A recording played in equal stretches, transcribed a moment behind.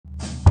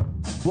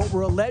What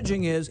we're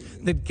alleging is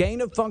that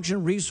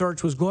gain-of-function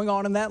research was going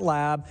on in that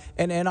lab,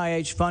 and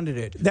NIH funded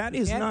it. That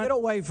is you can't not... get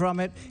away from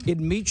it. It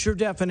meets your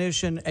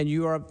definition, and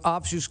you are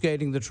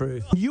obfuscating the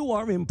truth. You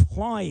are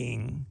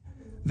implying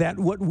that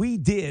what we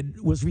did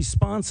was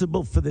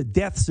responsible for the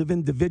deaths of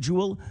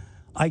individuals.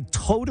 I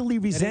totally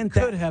resent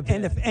that.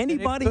 And if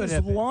anybody is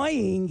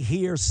lying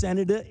here,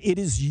 Senator, it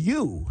is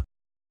you.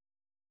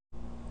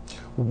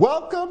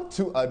 Welcome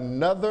to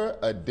another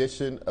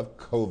edition of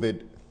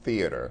COVID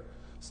Theater,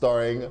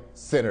 starring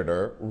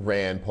Senator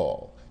Rand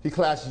Paul. He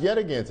clashed yet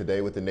again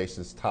today with the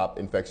nation's top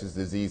infectious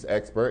disease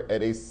expert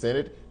at a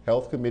Senate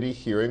Health Committee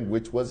hearing,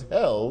 which was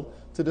held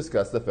to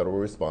discuss the federal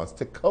response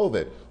to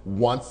COVID.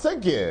 Once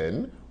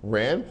again,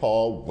 Rand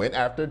Paul went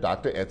after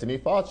Dr. Anthony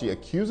Fauci,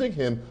 accusing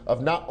him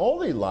of not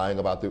only lying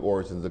about the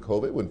origins of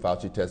COVID when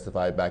Fauci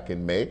testified back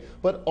in May,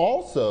 but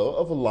also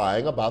of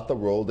lying about the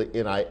role the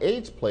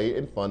NIH played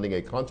in funding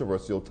a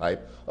controversial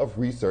type of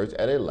research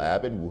at a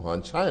lab in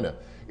Wuhan, China.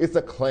 It's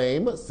a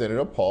claim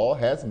Senator Paul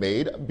has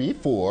made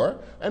before,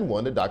 and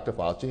one that Dr.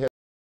 Fauci has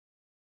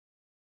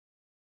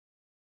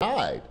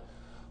denied.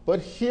 But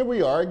here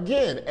we are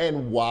again.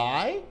 And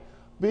why?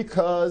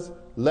 Because,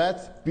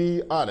 let's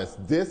be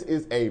honest, this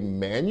is a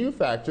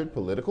manufactured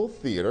political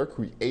theater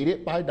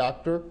created by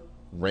Dr.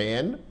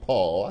 Rand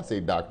Paul, I say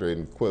doctor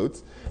in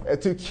quotes,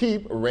 to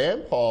keep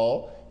Rand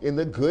Paul in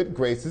the good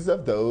graces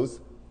of those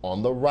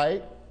on the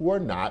right who are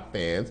not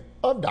fans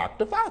of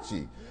Dr.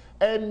 Fauci.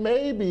 And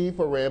maybe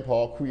for Rand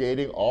Paul,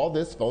 creating all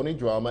this phony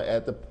drama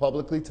at the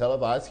publicly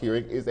televised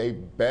hearing is a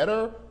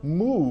better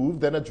move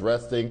than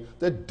addressing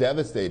the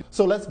devastating.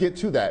 So let's get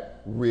to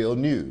that real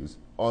news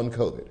on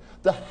COVID.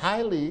 The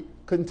highly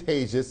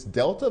contagious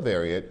Delta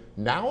variant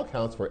now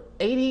accounts for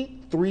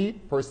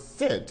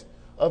 83%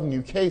 of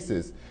new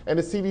cases. And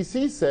the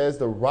CDC says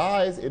the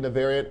rise in the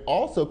variant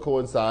also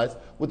coincides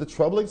with the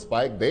troubling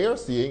spike they are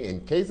seeing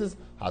in cases,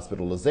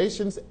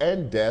 hospitalizations,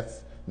 and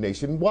deaths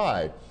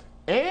nationwide.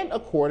 And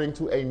according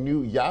to a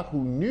new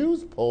Yahoo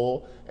News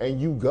poll and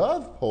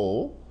YouGov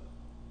poll,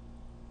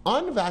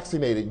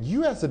 unvaccinated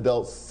U.S.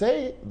 adults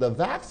say the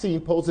vaccine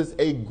poses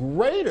a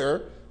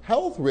greater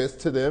health risk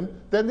to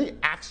them than the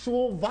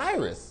actual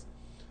virus.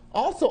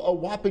 Also, a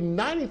whopping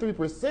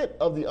 93%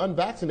 of the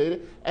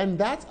unvaccinated, and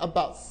that's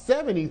about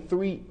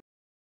 73,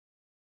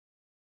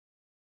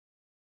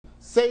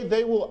 say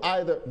they will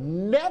either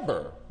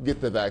never get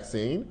the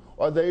vaccine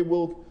or they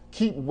will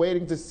keep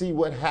waiting to see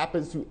what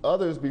happens to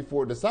others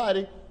before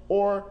deciding,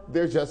 or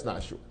they're just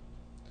not sure.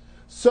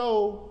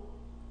 So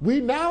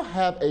we now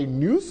have a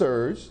new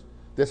surge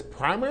that's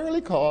primarily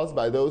caused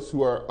by those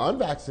who are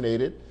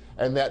unvaccinated,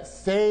 and that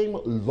same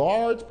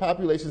large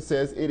population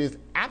says it is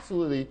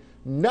absolutely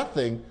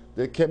nothing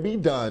that can be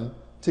done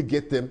to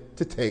get them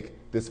to take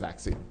this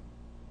vaccine.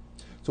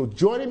 So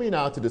joining me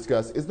now to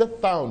discuss is the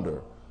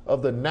founder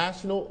of the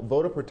National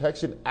Voter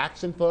Protection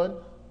Action Fund,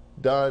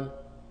 Don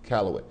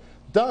Calloway.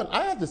 Don,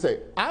 I have to say,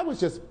 I was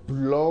just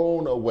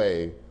blown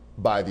away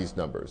by these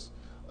numbers,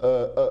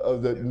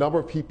 of the number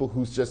of people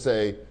who just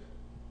say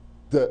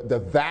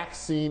the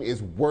vaccine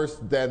is worse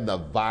than the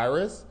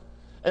virus,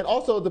 and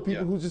also the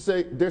people who just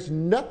say there's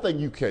nothing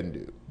you can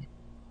do,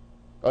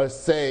 or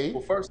say,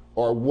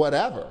 or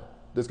whatever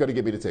that's going to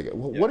get me to take it.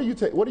 What do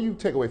you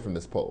take away from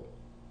this poll?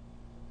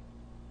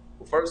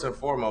 Well, first and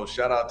foremost,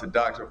 shout out to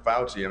Dr.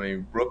 Fauci. I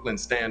mean, Brooklyn,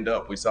 stand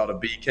up. We saw the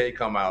BK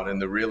come out in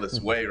the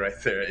realest way right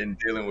there in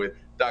dealing with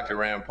Dr.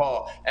 Rand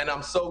Paul. And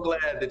I'm so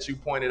glad that you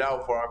pointed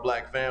out for our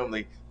black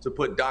family to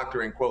put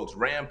doctor in quotes.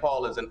 Rand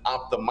Paul is an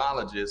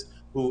ophthalmologist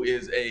who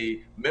is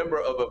a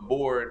member of a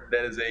board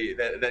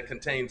that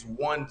contains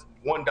one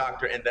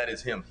doctor, and that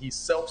is him. He's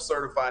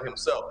self-certified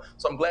himself.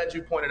 So I'm glad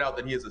you pointed out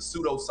that he is a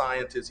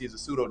pseudo-scientist, he's a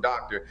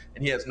pseudo-doctor,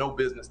 and he has no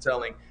business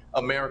telling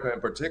America,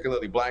 and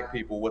particularly black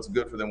people, what's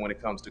good for them when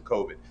it comes to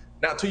COVID.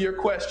 Now, to your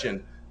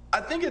question,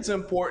 I think it's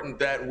important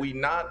that we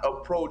not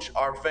approach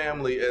our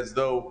family as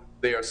though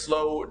they are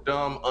slow,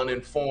 dumb,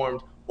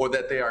 uninformed, or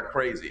that they are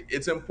crazy.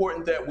 It's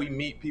important that we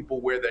meet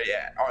people where they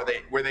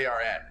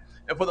are at.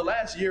 And for the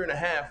last year and a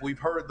half, we've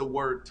heard the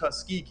word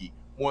Tuskegee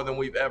more than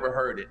we've ever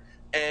heard it.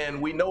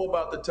 And we know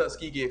about the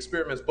Tuskegee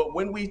experiments, but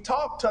when we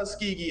talk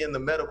Tuskegee in the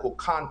medical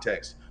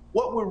context,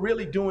 what we're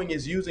really doing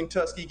is using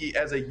Tuskegee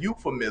as a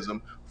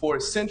euphemism for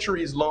a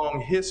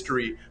centuries-long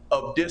history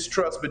of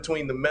distrust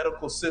between the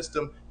medical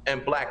system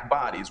and black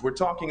bodies. We're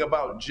talking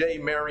about J.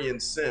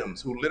 Marion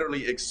Sims, who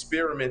literally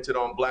experimented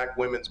on black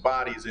women's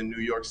bodies in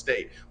New York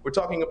State. We're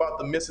talking about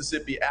the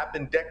Mississippi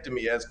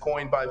appendectomy, as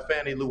coined by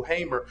Fannie Lou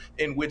Hamer,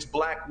 in which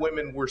black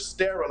women were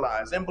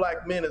sterilized, and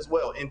black men as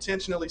well,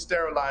 intentionally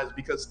sterilized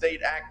because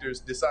state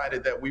actors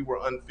decided that we were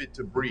unfit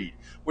to breed.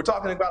 We're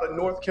talking about a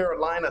North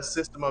Carolina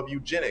system of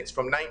eugenics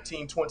from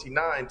 1929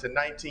 to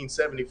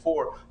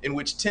 1974, in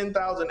which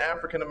 10,000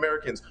 African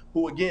Americans,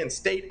 who again,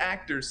 state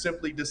actors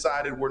simply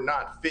decided were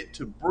not fit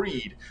to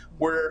breed,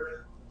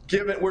 were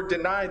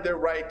denied their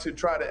right to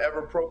try to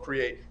ever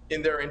procreate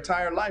in their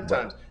entire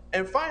lifetimes.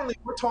 And finally,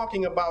 we're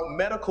talking about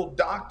medical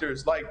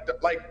doctors like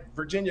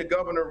Virginia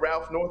Governor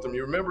Ralph Northam.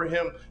 You remember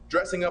him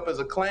dressing up as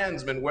a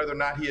Klansman, whether or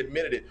not he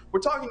admitted it.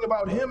 We're talking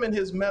about him and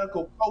his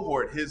medical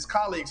cohort, his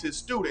colleagues, his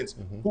students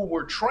who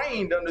were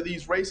trained under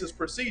these racist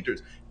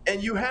procedures.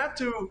 And you have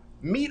to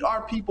meet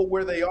our people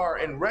where they are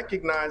and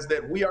recognize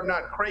that we are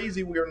not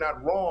crazy, we are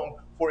not wrong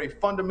for a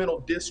fundamental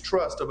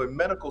distrust of a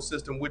medical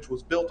system which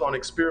was built on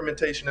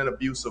experimentation and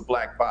abuse of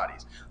black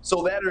bodies.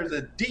 So that is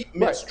a deep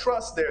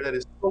mistrust there that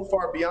is so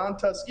far beyond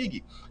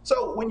Tuskegee.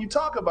 So when you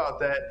talk about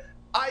that,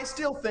 I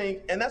still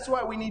think, and that's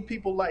why we need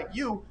people like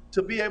you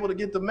to be able to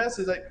get the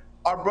message, like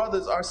our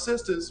brothers, our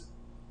sisters,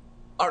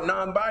 our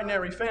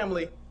non-binary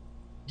family,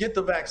 get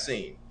the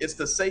vaccine. It's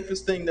the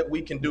safest thing that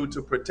we can do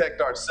to protect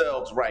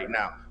ourselves right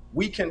now.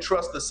 We can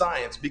trust the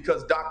science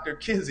because Dr.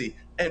 Kizzy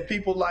and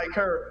people like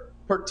her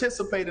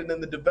participated in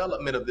the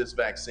development of this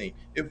vaccine.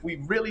 If we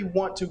really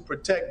want to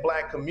protect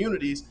black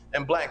communities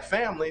and black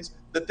families,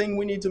 the thing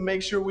we need to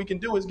make sure we can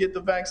do is get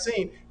the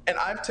vaccine. And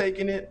I've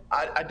taken it.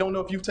 I don't know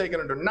if you've taken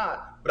it or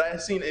not, but I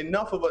have seen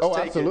enough of us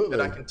take it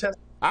that I can test.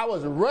 I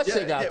was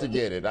rushing out to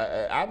get it.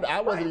 I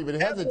wasn't even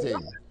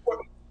hesitating.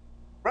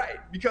 Right,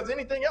 because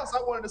anything else,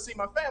 I wanted to see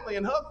my family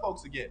and hug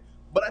folks again.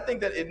 But I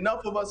think that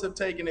enough of us have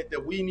taken it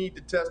that we need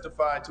to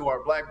testify to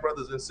our black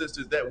brothers and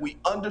sisters that we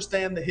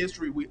understand the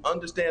history, we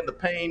understand the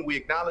pain, we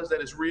acknowledge that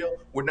it's real.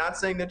 We're not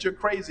saying that you're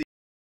crazy.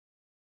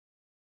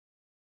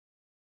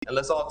 And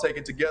let's all take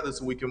it together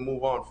so we can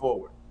move on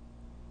forward.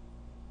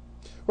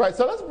 Right,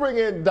 so let's bring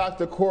in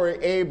Dr. Corey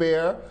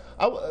Hébert.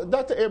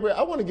 Dr. Hébert,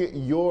 I want to get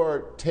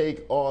your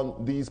take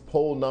on these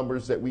poll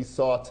numbers that we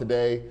saw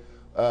today,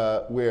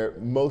 where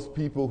most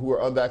people who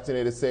are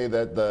unvaccinated say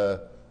that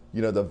the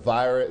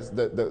virus,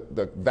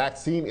 the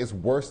vaccine is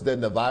worse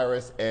than the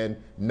virus, and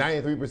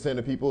 93%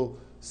 of people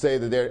say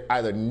that they're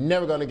either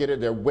never going to get it,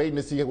 they're waiting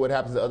to see what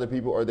happens to other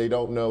people, or they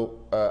don't know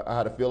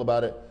how to feel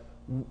about it.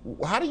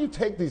 How do you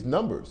take these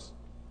numbers?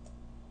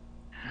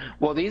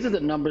 Well, these are the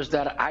numbers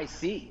that I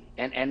see.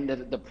 And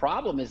the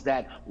problem is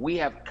that we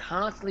have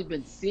constantly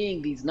been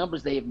seeing these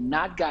numbers. They have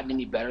not gotten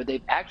any better.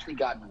 They've actually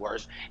gotten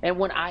worse. And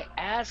when I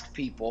ask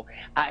people,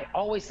 I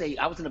always say,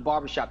 I was in a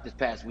barbershop this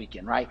past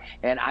weekend, right?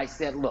 And I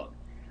said, look,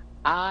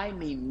 I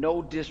mean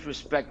no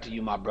disrespect to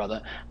you, my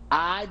brother.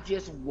 I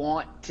just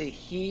want to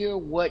hear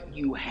what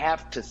you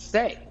have to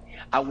say.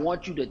 I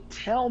want you to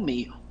tell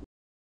me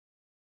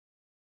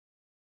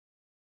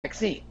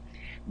vaccine.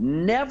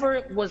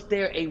 Never was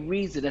there a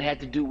reason that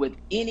had to do with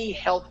any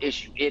health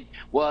issue. It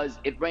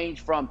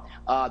ranged from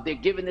they're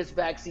giving this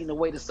vaccine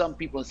away to some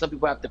people and some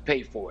people have to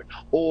pay for it,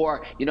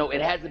 or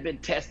it hasn't been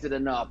tested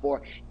enough,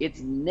 or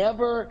it's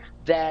never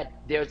that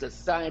there's a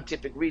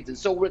scientific reason.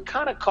 So we're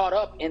kind of caught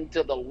up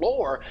into the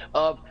lore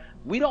of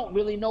we don't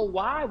really know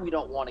why we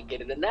don't want to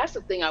get it. And that's the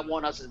thing I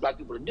want us as black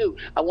people to do.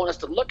 I want us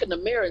to look in the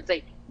mirror and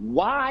say,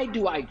 why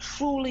do I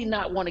truly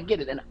not want to get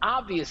it? And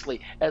obviously,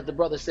 as the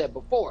brother said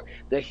before,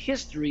 the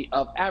history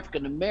of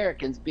African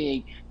Americans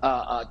being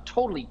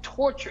totally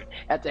tortured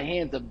at the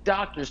hands of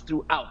doctors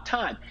throughout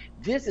time,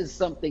 this is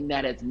something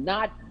that has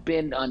not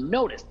been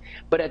unnoticed.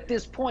 But at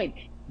this point,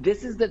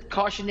 this is the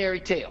cautionary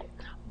tale.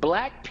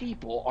 Black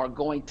people are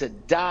going to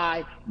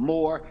die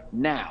more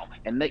now.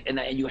 And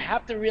you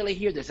have to really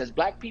hear this. As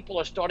black people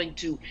are starting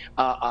to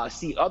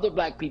see other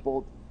black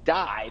people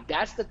die,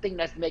 that's the thing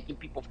that's making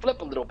people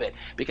flip a little bit.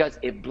 Because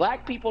if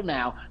black people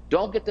now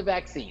don't get the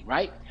vaccine,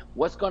 right,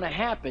 what's going to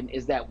happen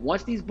is that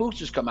once these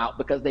boosters come out,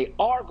 because they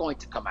are going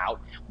to come out,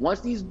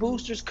 once these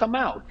boosters come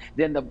out,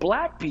 then the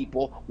black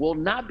people will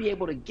not be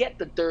able to get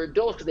the third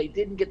dose because they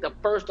didn't get the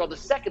first or the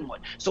second one.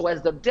 So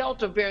as the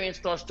Delta variant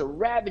starts to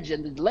ravage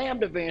and the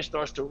Lambda variant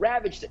starts to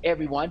ravage to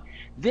everyone,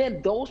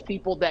 then those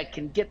people that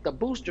can get the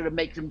booster to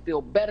make them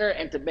feel better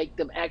and to make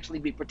them actually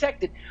be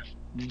protected,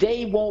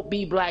 they won't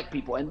be black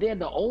people. And then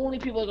the only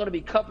people that are going to be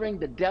covering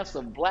the deaths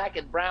of black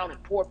and brown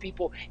and poor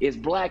people is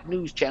Black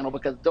News Channel,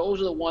 because those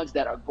are the ones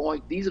that are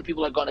going, these are the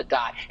people that are going to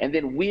die. And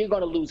then we're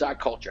going to lose our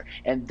culture.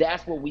 And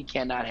that's what we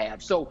cannot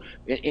have. So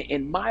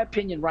in my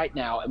opinion right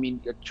now, I mean,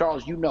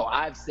 Charles,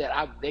 I've said,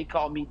 they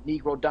call me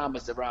Negro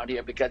Damas around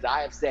here because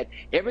I have said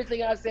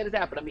everything I've said has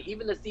happened. I mean,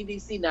 even the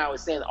CDC now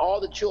is saying all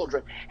the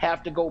children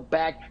have to go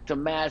back to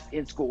masks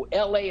in school.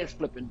 LA is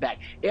flipping back.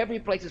 Every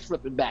place is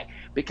flipping back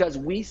because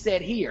we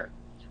said here,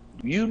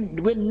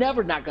 we're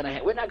not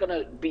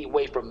gonna be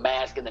away from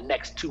masks in the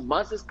next 2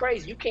 months. It's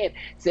crazy. You can't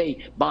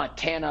say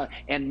Montana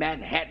and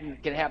Manhattan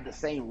can have the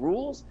same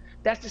rules.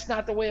 That's just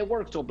not the way it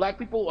works. So black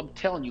people, I'm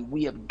telling you,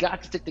 we have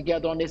got to stick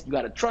together on this. You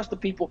got to trust the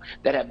people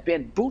that have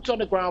been boots on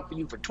the ground for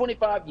you for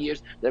 25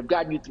 years, that have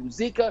gotten you through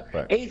Zika,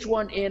 right,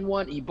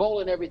 H1N1,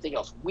 Ebola, and everything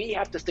else. We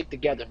have to stick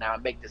together now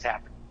and make this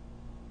happen.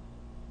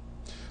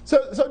 So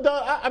Don,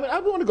 I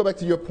want to go back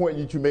to your point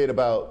that you made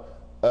about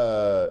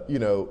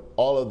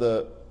all of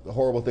the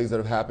horrible things that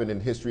have happened in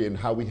history and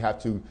how we have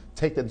to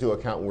take that into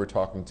account when we're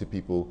talking to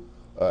people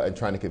and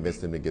trying to convince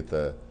them to get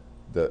the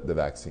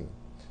vaccine.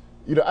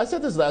 I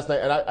said this last night,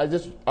 and I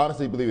just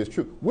honestly believe it's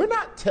true. We're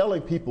not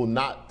telling people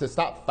not to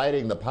stop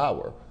fighting the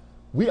power.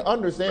 We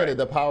understand that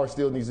the power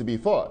still needs to be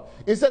fought.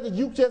 It's that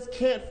you just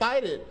can't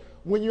fight it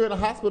when you're in a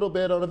hospital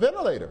bed on a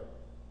ventilator.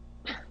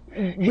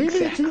 We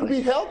need you to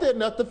be healthy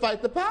enough to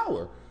fight the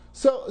power.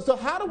 So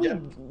how do we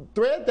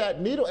thread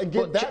that needle and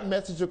get that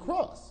message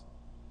across?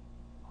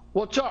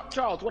 Well,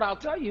 Charles, what I'll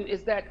tell you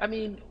is that, I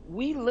mean,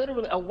 we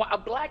literally, a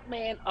black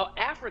man, an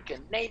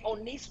African named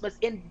Onesimus,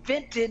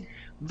 invented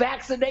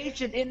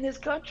vaccination in this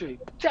country.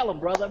 Tell him,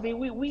 brother. I mean,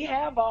 we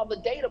have all the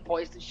data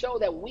points to show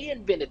that we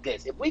invented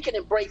this. If we can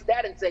embrace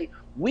that and say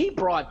we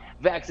brought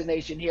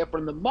vaccination here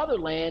from the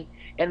motherland,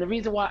 and the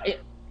reason why,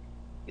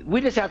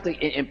 we just have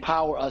to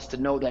empower us to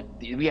know that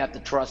we have to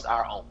trust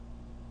our own.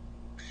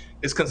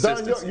 It's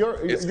consistency.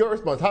 Don, your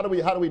response. How do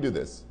we do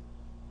this?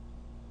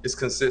 It's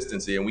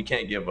consistency, and we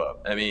can't give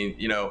up. I mean,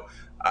 you know,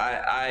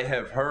 I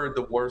have heard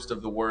the worst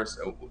of the worst.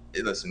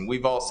 Listen,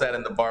 we've all sat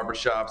in the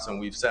barbershops and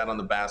we've sat on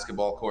the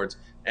basketball courts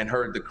and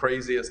heard the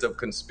craziest of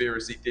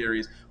conspiracy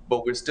theories,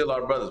 but we're still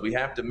our brothers. We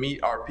have to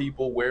meet our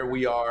people where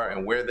we are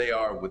and where they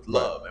are with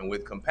love and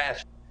with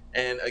compassion.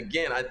 And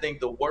again, I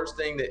think the worst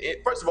thing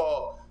first of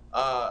all,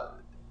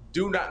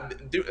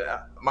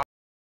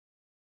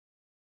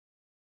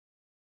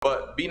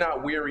 but be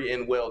not weary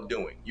in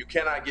well-doing. You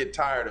cannot get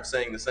tired of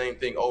saying the same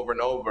thing over and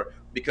over,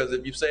 because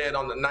if you say it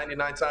on the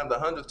 99th time, the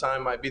 100th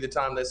time might be the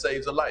time that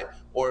saves a life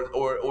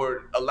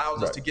or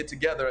allows us to get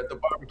together at the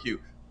barbecue.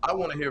 I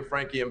want to hear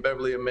Frankie and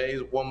Beverly and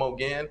Mays one more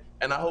again,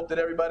 and I hope that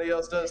everybody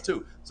else does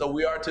too. So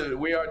we are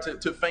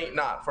to faint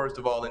not, first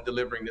of all, in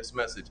delivering this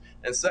message.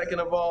 And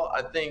second of all,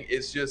 I think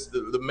it's just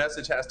the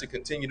message has to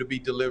continue to be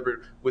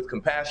delivered with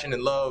compassion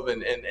and love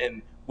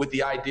and with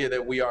the idea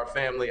that we are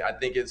family. I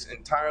think it's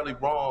entirely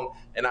wrong,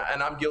 and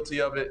I'm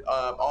guilty of it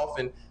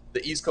often.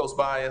 The East Coast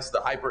bias,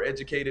 the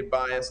hyper-educated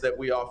bias that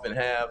we often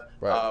have.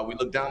 We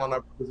look down on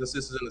our brothers and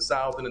sisters in the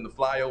South and in the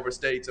flyover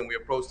states, and we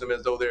approach them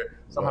as though they're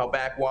somehow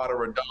backwater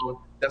or dumb.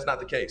 That's not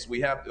the case.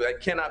 That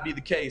cannot be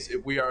the case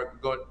if we are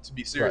going to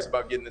be serious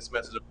about getting this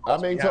message across.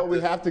 I'm being told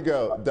we have to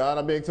go. Don,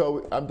 I'm being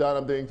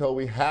told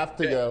we have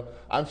to go.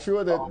 I'm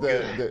sure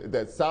that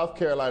that South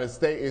Carolina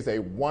State is a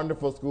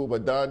wonderful school,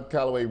 but Don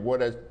Calloway wore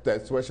that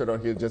sweatshirt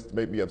on here just to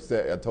make me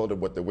upset. I told him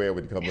what to wear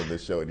when he comes on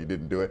this show, and he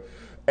didn't do it.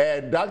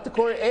 And Dr.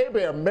 Corey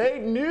Hébert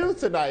made news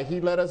tonight.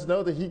 He let us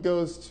know that he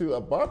goes to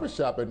a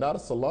barbershop and not a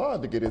salon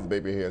to get his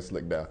baby hair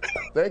slicked down.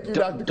 Thank you,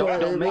 Dr. Corey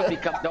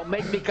Hébert. Don't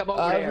make me come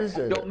over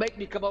there. Don't make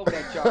me come over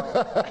there,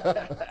 Charles.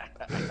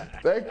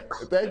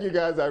 Thank you,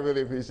 guys. I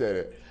really appreciate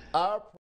it.